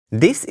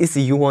This is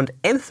the UWANT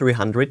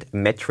M300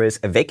 mattress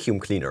vacuum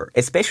cleaner,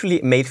 especially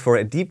made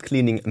for deep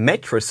cleaning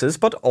mattresses,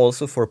 but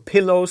also for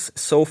pillows,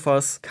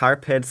 sofas,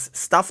 carpets,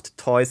 stuffed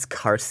toys,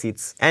 car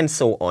seats, and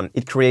so on.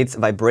 It creates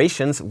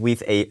vibrations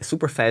with a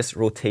super fast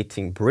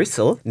rotating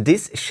bristle.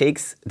 This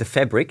shakes the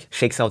fabric,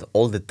 shakes out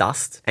all the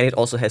dust, and it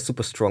also has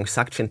super strong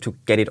suction to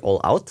get it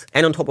all out.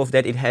 And on top of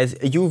that, it has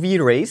UV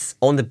rays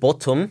on the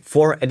bottom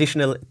for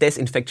additional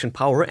disinfection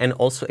power and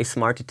also a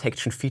smart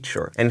detection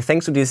feature. And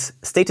thanks to this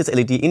status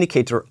LED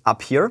indicator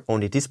up here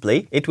on the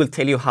display, it will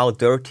tell you how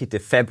dirty the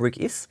fabric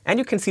is, and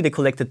you can see the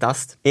collected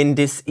dust in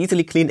this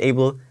easily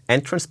cleanable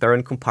and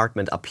transparent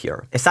compartment up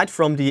here. Aside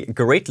from the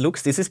great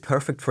looks, this is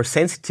perfect for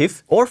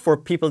sensitive or for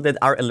people that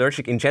are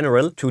allergic in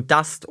general to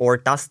dust or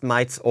dust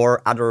mites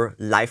or other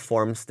life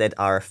forms that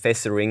are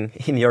festering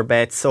in your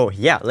bed. So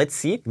yeah, let's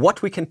see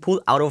what we can pull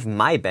out of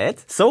my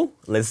bed. So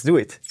let's do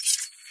it.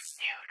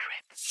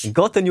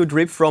 Got a new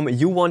drip from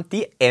UWANT,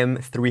 the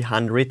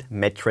M300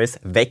 mattress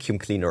vacuum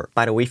cleaner.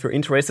 By the way, if you're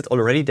interested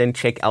already, then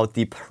check out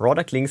the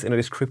product links in the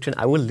description.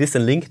 I will list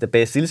and link the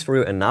best deals for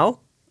you. And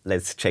now,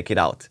 let's check it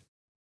out.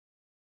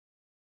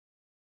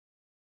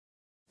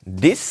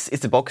 This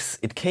is the box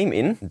it came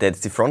in.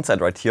 That's the front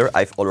side right here.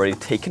 I've already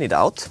taken it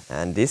out.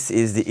 And this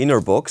is the inner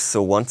box.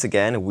 So once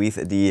again,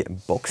 with the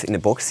box in a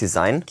box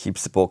design,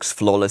 keeps the box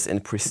flawless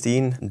and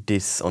pristine.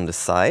 This on the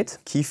side,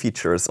 key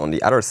features on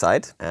the other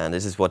side. And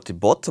this is what the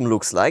bottom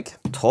looks like.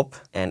 Top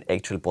and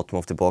actual bottom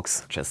of the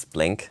box, just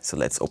blank. So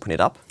let's open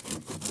it up.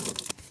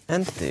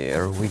 And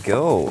there we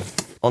go.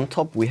 On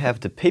top we have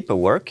the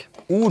paperwork.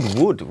 Oud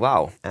wood,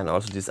 wow. And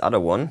also this other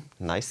one,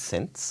 nice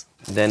scents.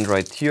 Then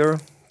right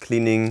here,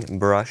 cleaning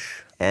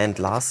brush, and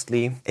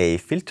lastly a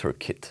filter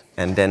kit.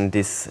 And then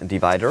this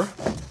divider,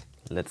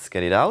 let's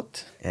get it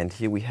out. And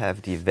here we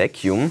have the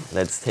vacuum.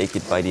 Let's take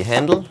it by the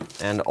handle,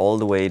 and all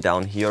the way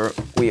down here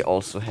we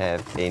also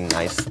have a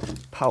nice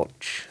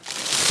pouch.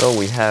 So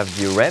we have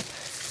the wrap.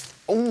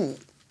 Oh,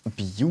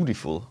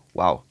 beautiful,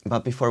 wow.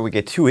 But before we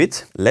get to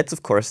it, let's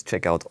of course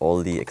check out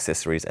all the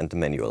accessories and the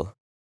manual.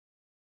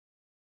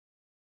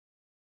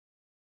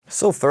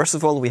 So first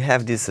of all, we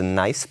have this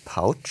nice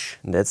pouch.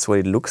 That's what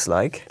it looks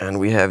like. And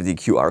we have the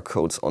QR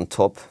codes on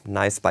top.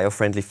 Nice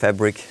bio-friendly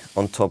fabric.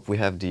 On top we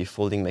have the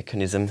folding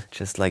mechanism,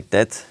 just like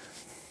that.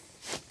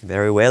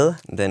 Very well.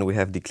 Then we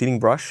have the cleaning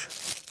brush.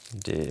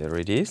 There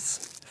it is.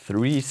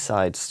 3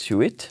 sides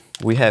to it.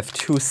 We have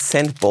 2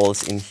 scent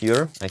balls in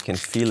here. I can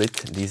feel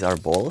it. These are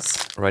balls.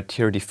 Right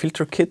here the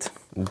filter kit.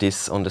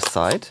 This on the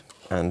side.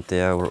 And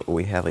there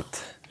we have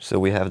it. So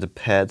we have the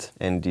pad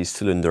and the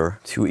cylinder,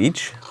 2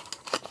 each.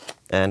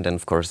 And then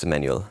of course the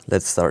manual.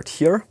 Let's start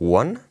here.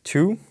 1,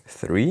 2,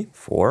 3,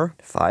 4,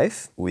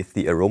 5 with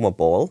the aroma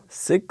ball,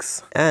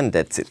 6, and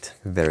that's it.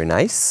 Very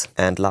nice.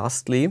 And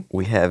lastly,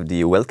 we have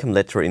the welcome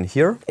letter in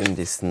here in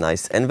this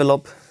nice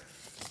envelope.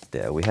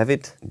 There we have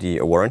it, the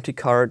warranty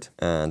card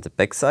and the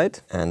backside.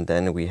 And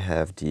then we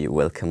have the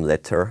welcome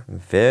letter.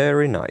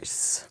 Very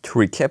nice. To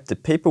recap the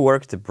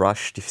paperwork, the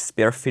brush, the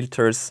spare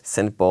filters,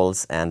 scent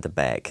balls, and the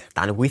bag.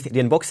 Done with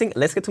the unboxing.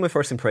 Let's get to my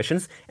first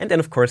impressions and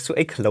then of course to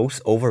a close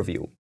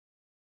overview.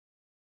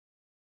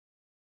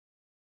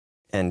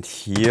 And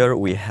here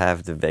we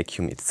have the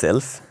vacuum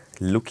itself,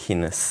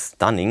 looking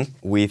stunning,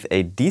 with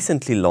a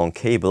decently long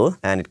cable,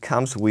 and it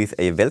comes with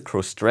a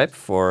Velcro strap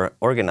for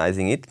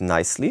organizing it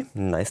nicely.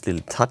 Nice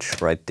little touch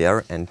right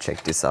there, and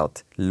check this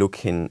out,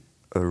 looking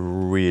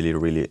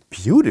really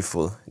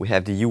beautiful. We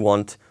have the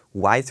UWANT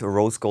white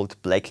rose gold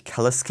black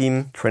color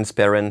scheme,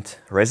 transparent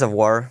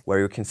reservoir where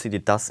you can see the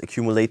dust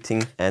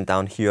accumulating, and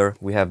down here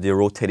we have the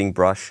rotating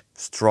brush,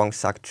 strong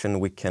suction,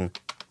 we can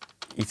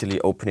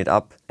easily open it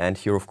up. And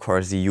here of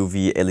course the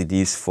UV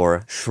LEDs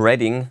for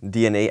shredding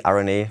DNA,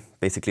 RNA,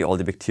 basically all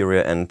the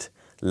bacteria and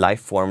life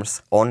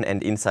forms on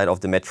and inside of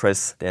the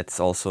mattress.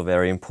 That's also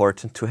very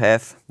important to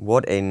have.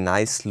 What a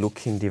nice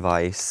looking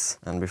device.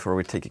 And before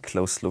we take a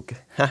close look,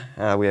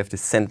 we have the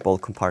scent ball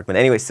compartment.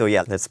 Anyway, so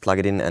yeah, let's plug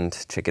it in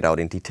and check it out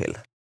in detail.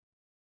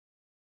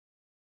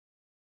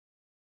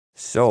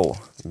 So,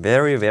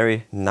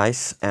 very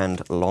nice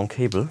and long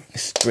cable,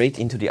 straight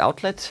into the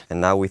outlet.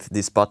 And now with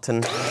this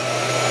button,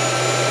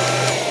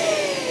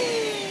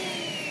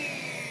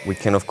 we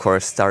can of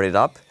course start it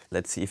up.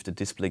 Let's see if the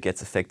display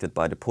gets affected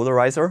by the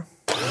polarizer.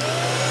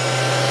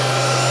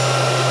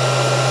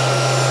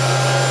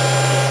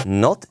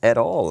 Not at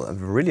all,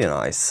 really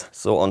nice.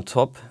 So on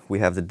top we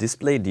have the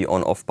display, the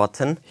on-off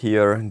button.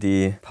 Here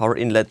the power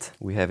inlet,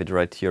 we have it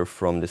right here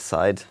from the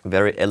side.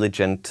 Very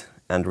elegant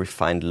and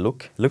refined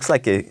look. Looks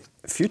like a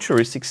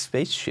futuristic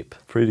spaceship.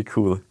 Pretty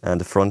cool. And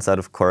the front side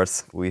of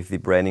course with the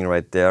branding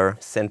right there,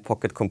 scent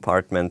pocket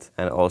compartment,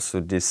 and also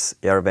this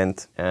air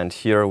vent. And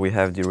here we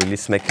have the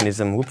release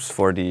mechanism, whoops,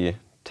 for the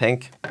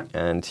tank.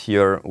 And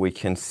here we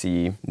can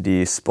see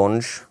the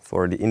sponge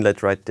for the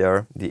inlet right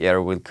there. The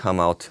air will come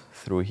out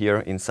through here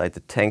inside the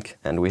tank,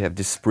 and we have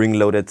this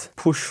spring-loaded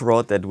push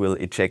rod that will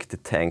eject the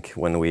tank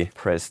when we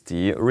press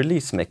the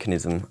release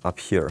mechanism up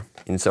here.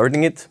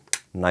 Inserting it,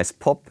 nice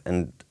pop,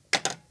 and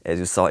as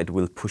you saw, it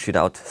will push it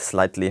out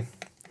slightly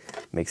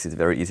makes it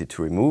very easy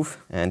to remove.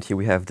 And here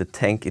we have the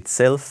tank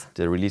itself.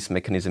 The release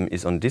mechanism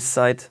is on this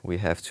side. We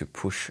have to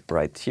push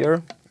right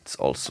here. It's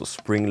also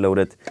spring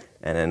loaded.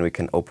 And then we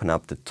can open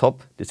up the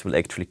top. This will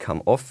actually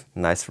come off.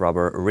 Nice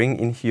rubber ring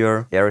in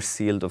here, air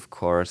sealed of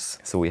course.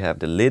 So we have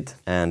the lid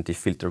and the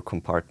filter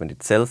compartment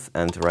itself.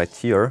 And right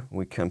here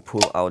we can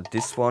pull out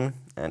this one.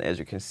 And as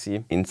you can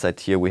see, inside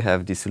here we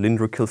have the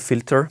cylindrical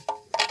filter.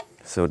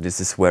 So this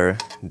is where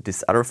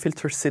this other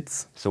filter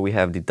sits. So we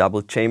have the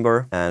double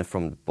chamber, and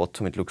from the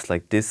bottom it looks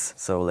like this.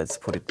 So let's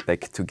put it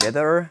back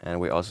together.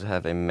 And we also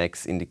have a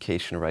max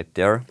indication right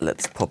there.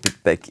 Let's pop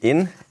it back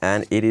in,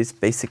 and it is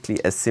basically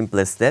as simple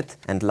as that.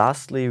 And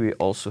lastly, we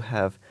also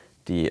have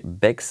the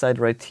back side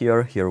right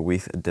here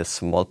with the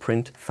small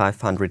print,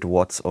 500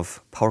 watts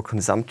of power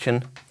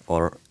consumption,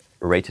 or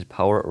rated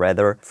power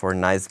rather. For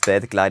nice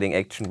bed gliding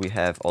action, we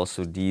have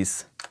also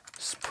these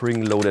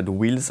spring-loaded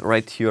wheels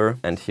right here.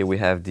 And here we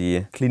have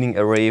the cleaning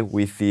array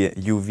with the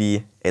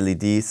UV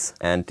LEDs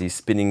and the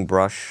spinning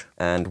brush,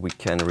 and we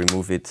can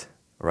remove it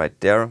right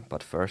there.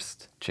 But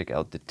first, check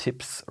out the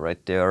tips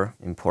right there.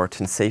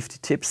 Important safety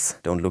tips.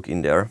 Don't look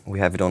in there. We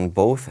have it on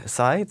both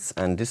sides,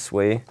 and this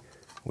way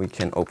we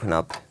can open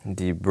up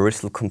the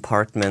bristle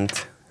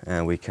compartment.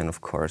 And we can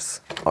of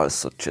course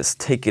also just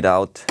take it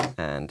out,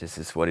 and this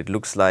is what it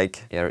looks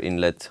like. Air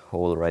inlet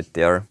hole right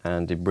there,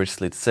 and the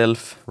bristle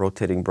itself,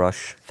 rotating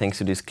brush. Thanks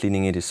to this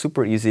cleaning it is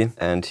super easy.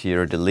 And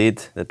here the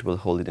lid that will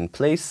hold it in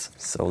place.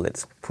 So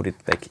let's put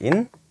it back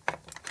in.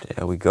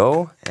 There we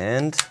go.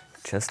 And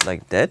just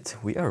like that,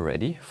 we are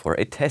ready for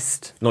a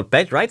test. Not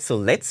bad, right? So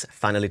let's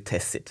finally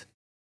test it.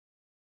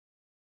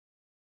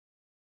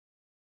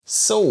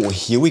 So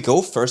here we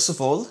go. First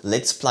of all,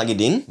 let's plug it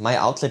in. My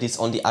outlet is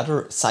on the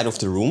other side of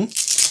the room,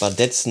 but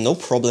that's no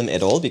problem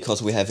at all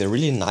because we have a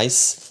really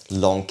nice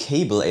long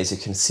cable, as you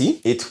can see.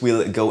 It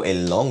will go a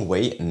long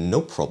way, no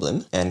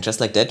problem. And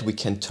just like that, we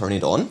can turn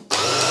it on.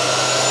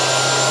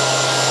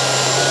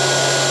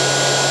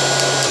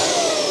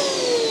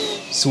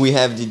 So we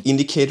have the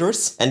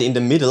indicators, and in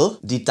the middle,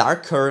 the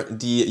darker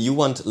the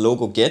UWANT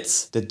logo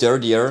gets, the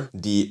dirtier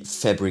the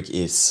fabric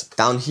is.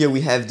 Down here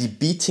we have the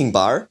beating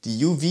bar, the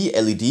UV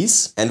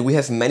LEDs, and we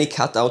have many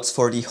cutouts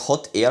for the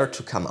hot air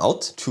to come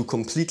out, to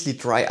completely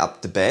dry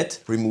up the bed,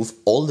 remove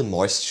all the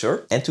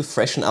moisture, and to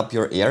freshen up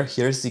your air.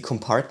 Here's the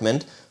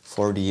compartment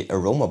for the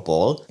aroma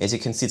ball. As you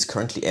can see, it's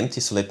currently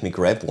empty, so let me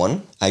grab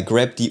one. I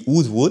grabbed the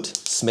oud wood,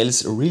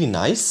 smells really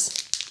nice.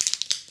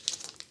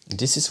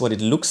 This is what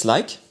it looks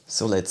like.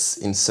 So let's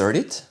insert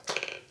it.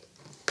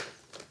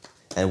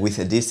 And with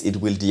this, it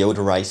will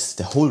deodorize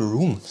the whole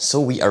room. So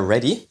we are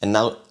ready. And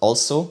now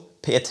also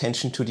pay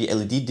attention to the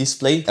LED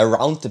display.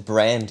 Around the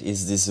brand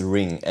is this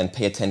ring, and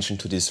pay attention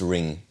to this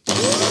ring.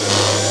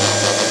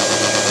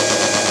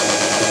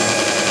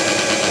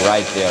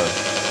 Right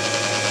there.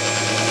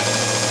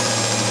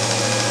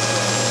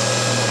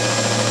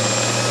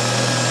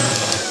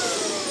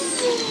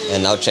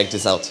 And now check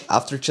this out.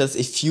 After just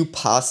a few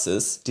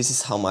passes, this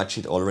is how much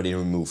it already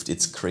removed.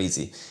 It's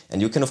crazy.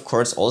 And you can of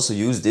course also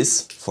use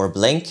this for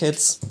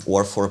blankets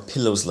or for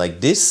pillows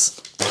like this.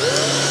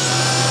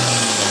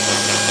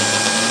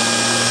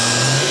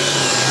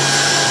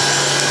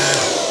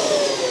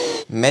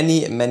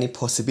 Many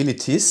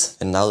possibilities.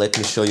 And now let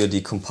me show you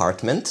the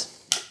compartment.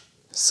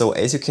 So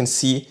as you can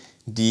see,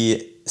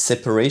 the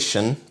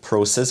separation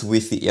process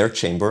with the air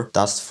chamber,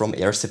 dust from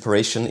air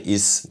separation,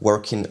 is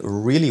working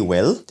really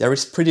well. There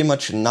is pretty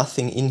much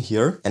nothing in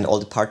here, and all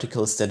the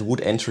particles that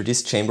would enter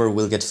this chamber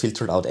will get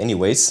filtered out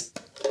anyways.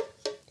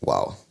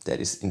 Wow, that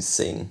is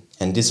insane.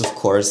 And this of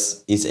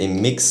course is a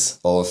mix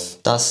of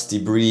dust,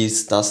 debris,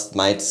 dust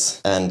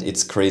mites, and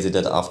it's crazy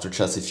that after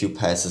just a few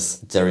passes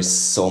there is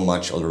so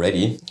much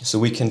already. So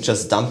we can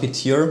just dump it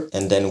here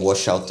and then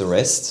wash out the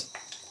rest.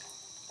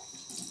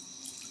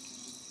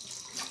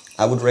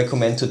 I would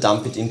recommend to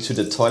dump it into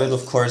the toilet,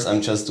 of course.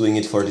 I'm just doing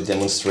it for the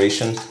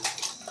demonstration,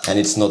 and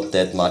it's not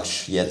that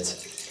much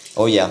yet.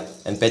 Oh yeah,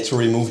 and better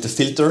remove the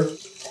filter.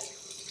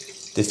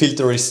 The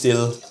filter is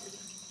still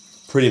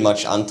pretty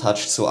much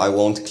untouched, so I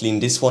won't clean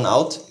this one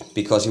out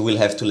because you will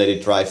have to let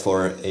it dry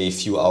for a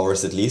few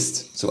hours at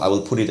least. So I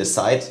will put it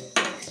aside,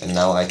 and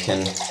now I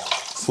can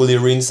fully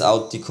rinse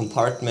out the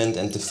compartment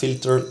and the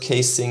filter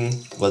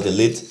casing, well, the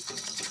lid.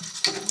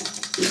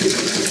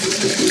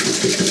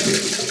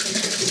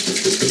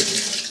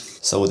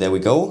 So there we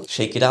go,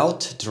 shake it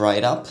out, dry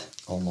it up,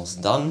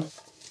 almost done.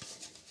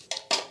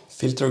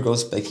 Filter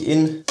goes back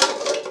in,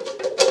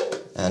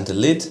 and the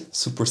lid,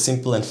 super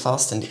simple and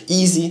fast and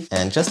easy.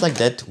 And just like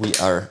that, we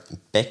are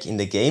back in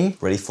the game,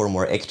 ready for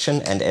more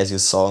action. And as you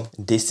saw,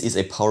 this is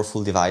a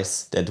powerful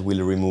device that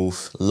will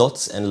remove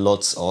lots and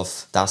lots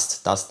of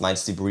dust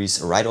mites, debris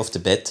right off the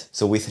bed.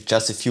 So with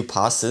just a few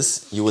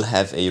passes, you will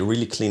have a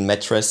really clean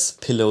mattress,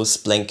 pillows,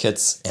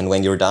 blankets. And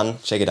when you're done,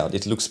 check it out,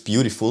 it looks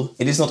beautiful.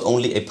 It is not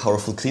only a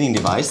powerful cleaning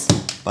device,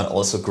 but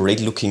also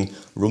great looking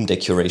room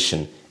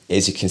decoration,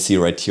 as you can see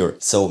right here.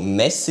 So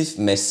massive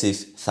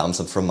thumbs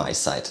up from my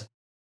side.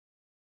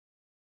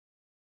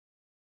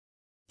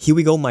 Here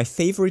we go, my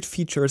favorite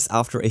features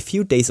after a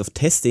few days of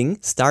testing,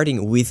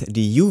 starting with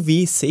the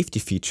UV safety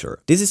feature.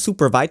 This is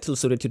super vital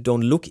so that you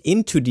don't look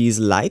into these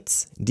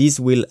lights. These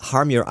will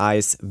harm your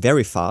eyes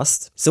very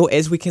fast. So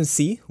as we can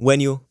see,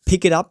 when you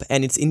pick it up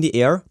and it's in the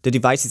air, the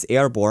device is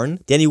airborne,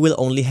 then you will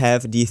only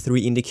have the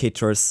 3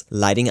 indicators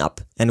lighting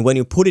up. And when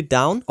you put it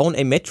down on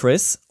a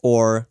mattress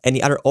or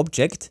any other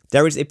object,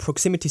 there is a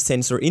proximity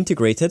sensor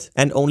integrated,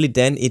 and only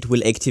then it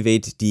will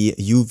activate the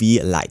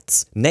UV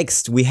lights.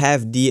 Next, we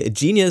have the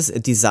genius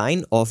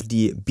design of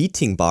the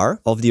beating bar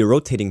of the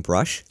rotating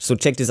brush. So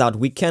check this out,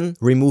 we can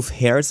remove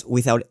hairs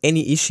without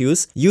any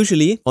issues.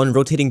 Usually on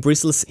rotating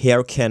bristles,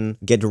 hair can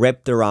get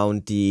wrapped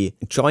around the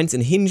joints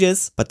and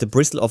hinges, but the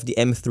bristle of the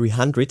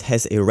M300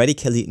 has a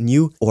radically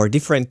new or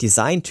different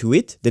design to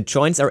it. The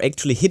joints are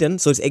actually hidden,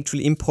 so it's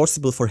actually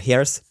impossible for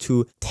hairs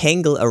to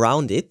tangle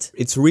around it.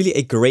 It's really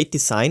a great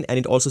design, and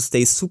it also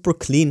stays super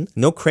clean.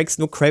 No cracks,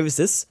 no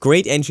crevices.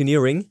 Great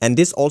engineering, and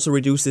this also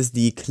reduces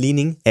the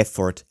cleaning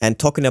effort. And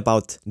talking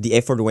about the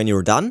effort when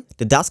you're done,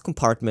 the dust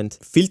compartment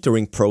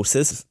filtering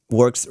process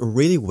works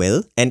really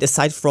well. And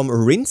aside from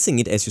rinsing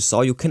it, as you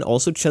saw, you can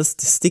also just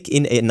stick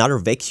in another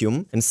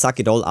vacuum and suck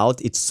it all out.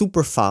 It's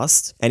super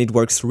fast and it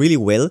works really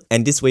well.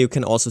 And this way you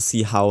can also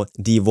see how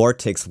the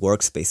vortex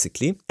works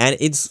basically. And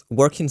it's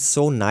working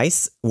so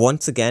nice.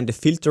 Once again, the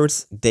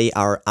filters, they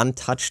are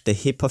untouched. The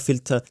HEPA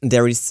filter,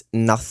 there is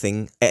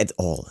nothing at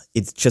all.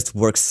 It just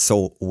works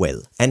so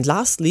well. And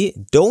lastly,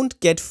 don't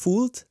get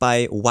fooled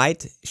by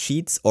white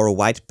sheets or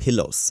white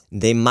pillows.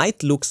 They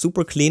might look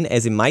super clean,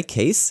 as in my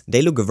case.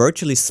 They look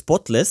virtually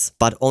spotless,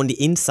 but on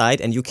the inside,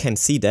 and you can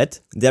see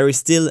that, there is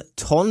still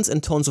tons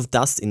and tons of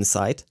dust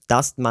inside.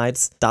 Dust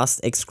mites,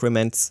 dust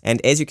excrements, and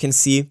as you can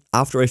see,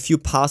 after a few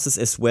passes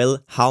as well,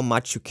 how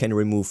much you can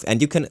remove.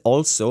 And you can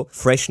also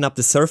freshen up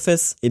the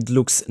surface. It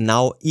looks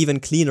now even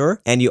cleaner,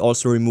 and you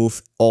also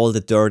remove all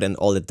the dirt and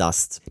all the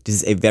dust. This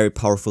is a very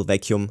powerful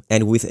vacuum,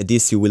 and with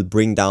this you will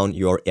bring down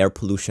your air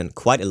pollution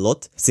quite a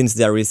lot, since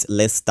there is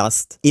less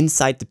dust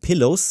inside the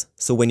pillows.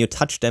 So when you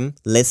touch them,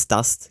 less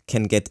dust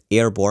can get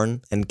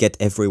airborne and get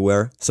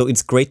everywhere. So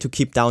it's great to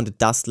keep down the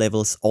dust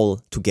levels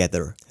all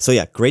together. So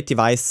yeah, great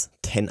device,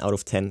 10 out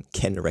of 10,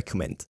 can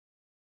recommend.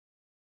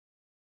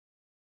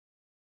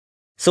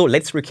 So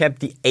let's recap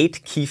the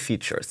 8 key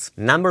features.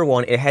 Number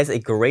 1, it has a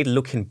great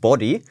looking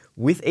body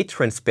with a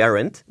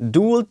transparent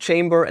dual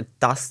chamber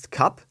dust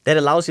cup that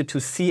allows you to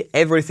see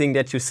everything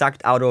that you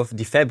sucked out of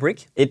the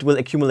fabric. It will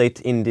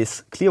accumulate in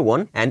this clear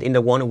one, and in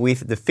the one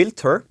with the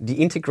filter, the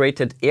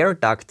integrated air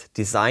duct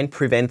design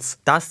prevents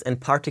dust and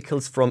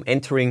particles from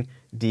entering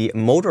the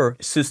motor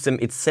system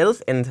itself,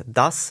 and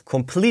thus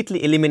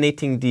completely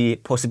eliminating the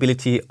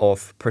possibility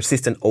of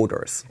persistent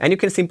odors. And you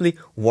can simply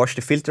wash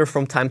the filter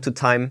from time to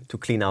time to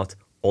clean out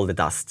all the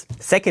dust.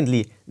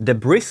 Secondly, the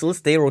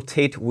bristles, they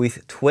rotate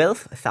with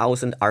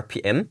 12,000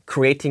 RPM,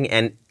 creating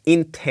an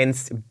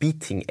intense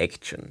beating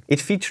action.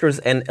 It features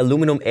an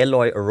aluminum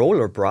alloy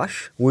roller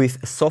brush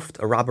with soft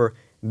rubber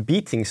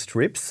beating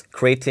strips,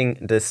 creating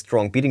the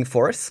strong beating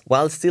force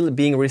while still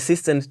being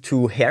resistant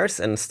to hairs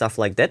and stuff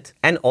like that,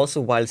 and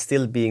also while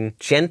still being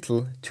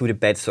gentle to the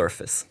bed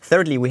surface.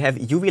 Thirdly, we have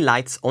UV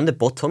lights on the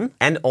bottom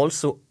and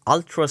also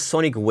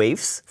ultrasonic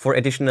waves for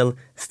additional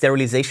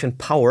sterilization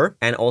power,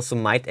 and also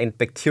mite and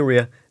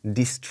bacteria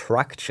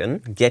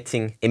destruction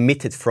getting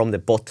emitted from the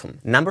bottom.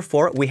 Number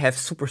 4, we have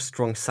super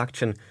strong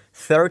suction,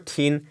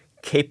 13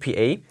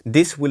 kPa.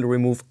 This will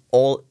remove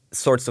all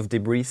sorts of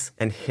debris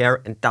and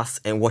hair and dust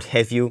and what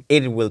have you.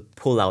 It will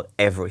pull out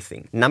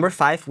everything. Number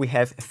 5, we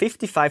have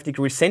 55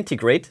 degrees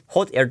centigrade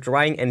hot air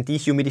drying and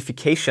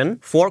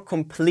dehumidification for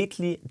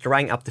completely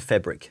drying up the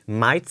fabric.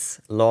 Mites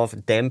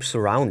love damp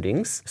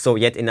surroundings, so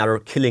yet another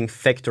killing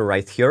factor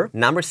right here.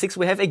 Number 6,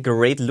 we have a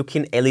great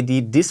looking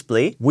LED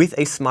display with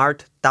a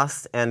smart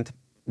dust and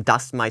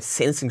dust mite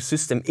sensing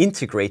system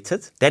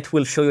integrated that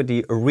will show you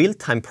the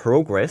real-time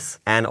progress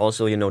and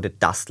also, you know, the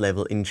dust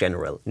level in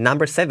general.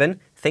 Number 7,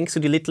 thanks to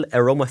the little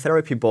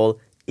aromatherapy ball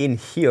in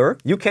here,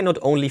 you can not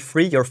only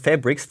free your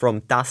fabrics from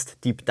dust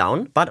deep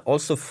down, but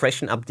also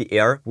freshen up the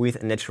air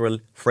with natural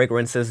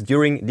fragrances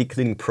during the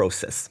cleaning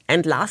process.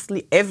 And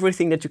lastly,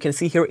 everything that you can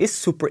see here is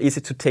super easy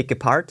to take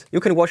apart.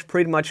 You can wash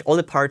pretty much all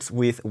the parts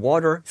with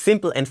water,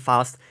 simple and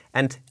fast.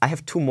 And I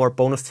have 2 more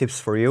bonus tips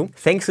for you.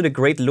 Thanks to the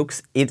great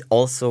looks, it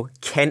also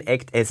can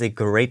act as a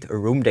great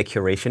room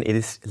decoration. It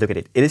is, look at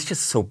it, it is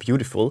just so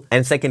beautiful.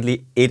 And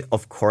secondly, it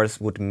of course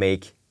would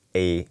make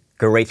a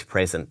great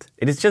present.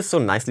 It is just so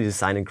nicely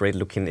designed and great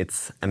looking,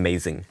 it's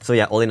amazing. So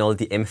yeah, all in all,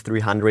 the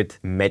M300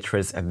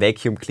 mattress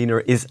vacuum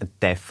cleaner is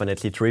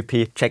definitely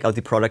trippy. Check out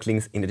the product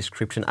links in the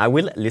description. I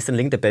will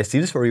link the best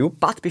deals for you.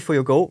 But before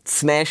you go,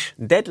 smash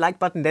that like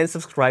button, then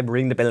subscribe,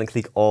 ring the bell and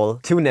click all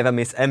to never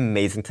miss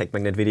amazing tech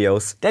magnet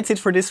videos. That's it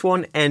for this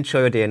one. Enjoy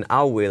your day and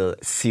I will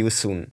see you soon.